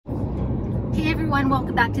Hey everyone,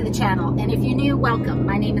 welcome back to the channel. And if you're new, welcome.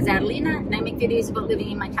 My name is Adelina and I make videos about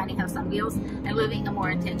living in my tiny house on wheels and living a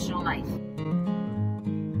more intentional life.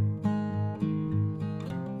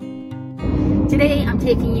 Today I'm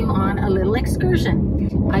taking you on a little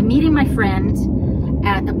excursion. I'm meeting my friend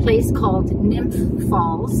at a place called Nymph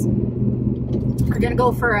Falls. We're gonna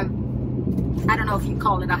go for a, I don't know if you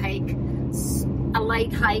call it a hike, a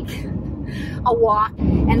light hike, a walk,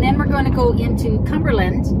 and then we're going to go into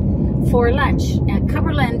Cumberland for lunch. And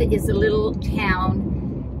Cumberland is a little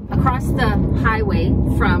town across the highway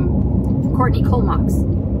from Comox.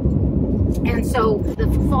 And so the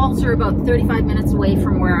falls are about 35 minutes away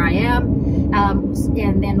from where I am,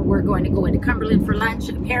 and then we're going to go into Cumberland for lunch.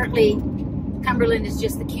 Apparently Cumberland is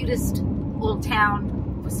just the cutest old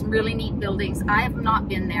town with some really neat buildings. I have not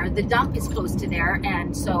been there. The dump is close to there,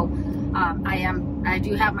 and so I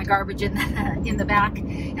do have my garbage in the back,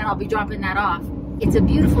 and I'll be dropping that off. It's a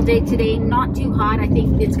beautiful day today, not too hot. I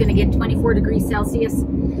think it's going to get 24 degrees Celsius,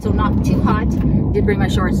 so not too hot. Did bring my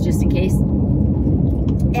shorts just in case.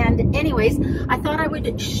 And anyways, I thought I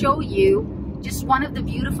would show you just one of the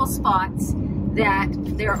beautiful spots that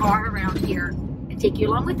there are around here and take you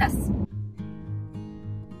along with us.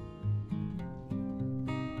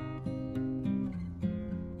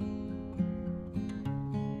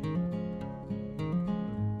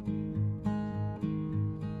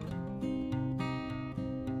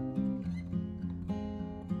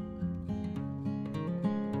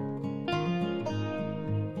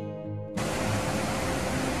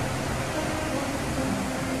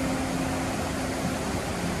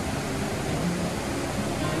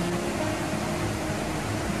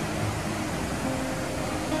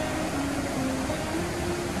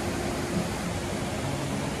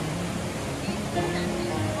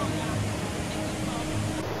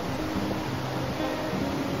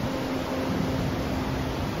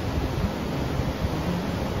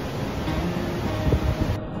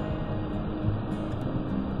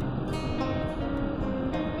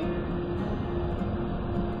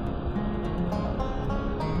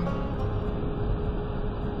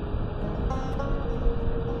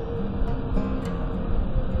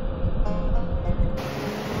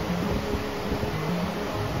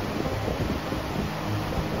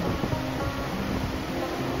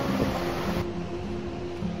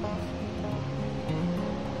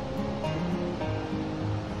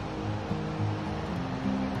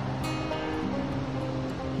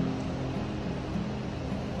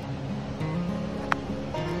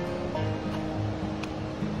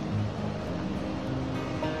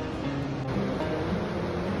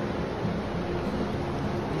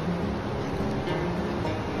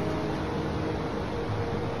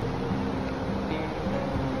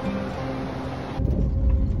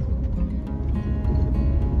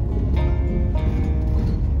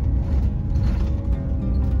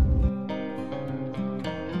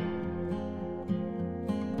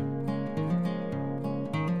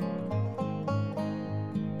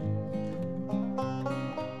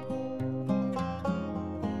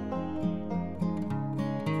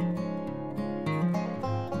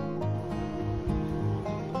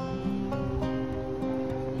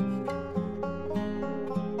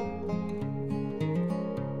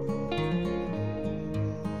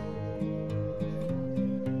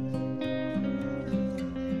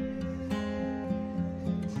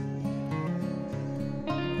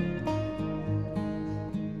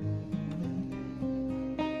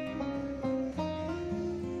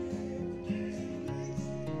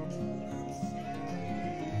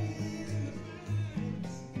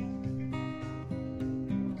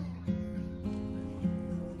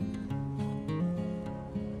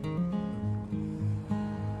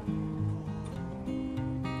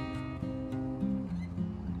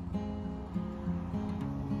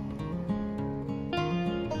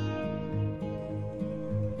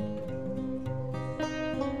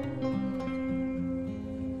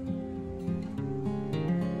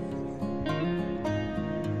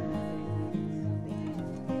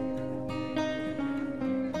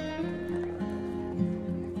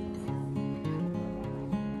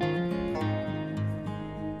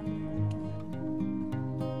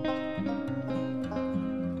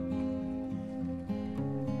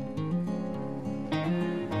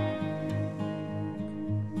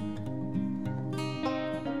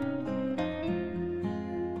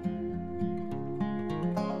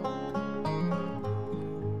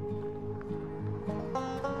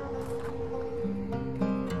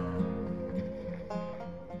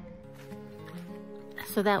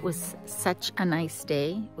 So that was such a nice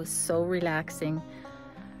day. It was so relaxing,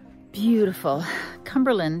 beautiful.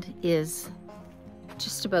 Cumberland is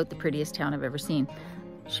just about the prettiest town I've ever seen.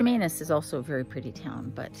 Chemainus is also a very pretty town,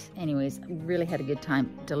 but anyways, really had a good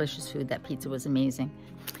time. Delicious food. That pizza was amazing.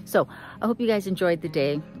 So I hope you guys enjoyed the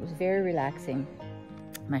day. It was very relaxing.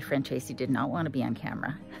 My friend Tracey did not want to be on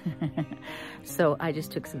camera. So I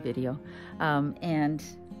just took some video, and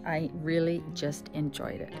I really just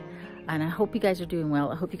enjoyed it. And I hope you guys are doing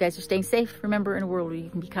well. I hope you guys are staying safe. Remember, in a world where you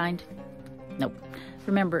can be kind. Nope.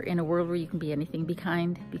 Remember, in a world where you can be anything, be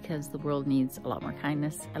kind, because the world needs a lot more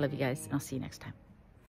kindness. I love you guys, and I'll see you next time.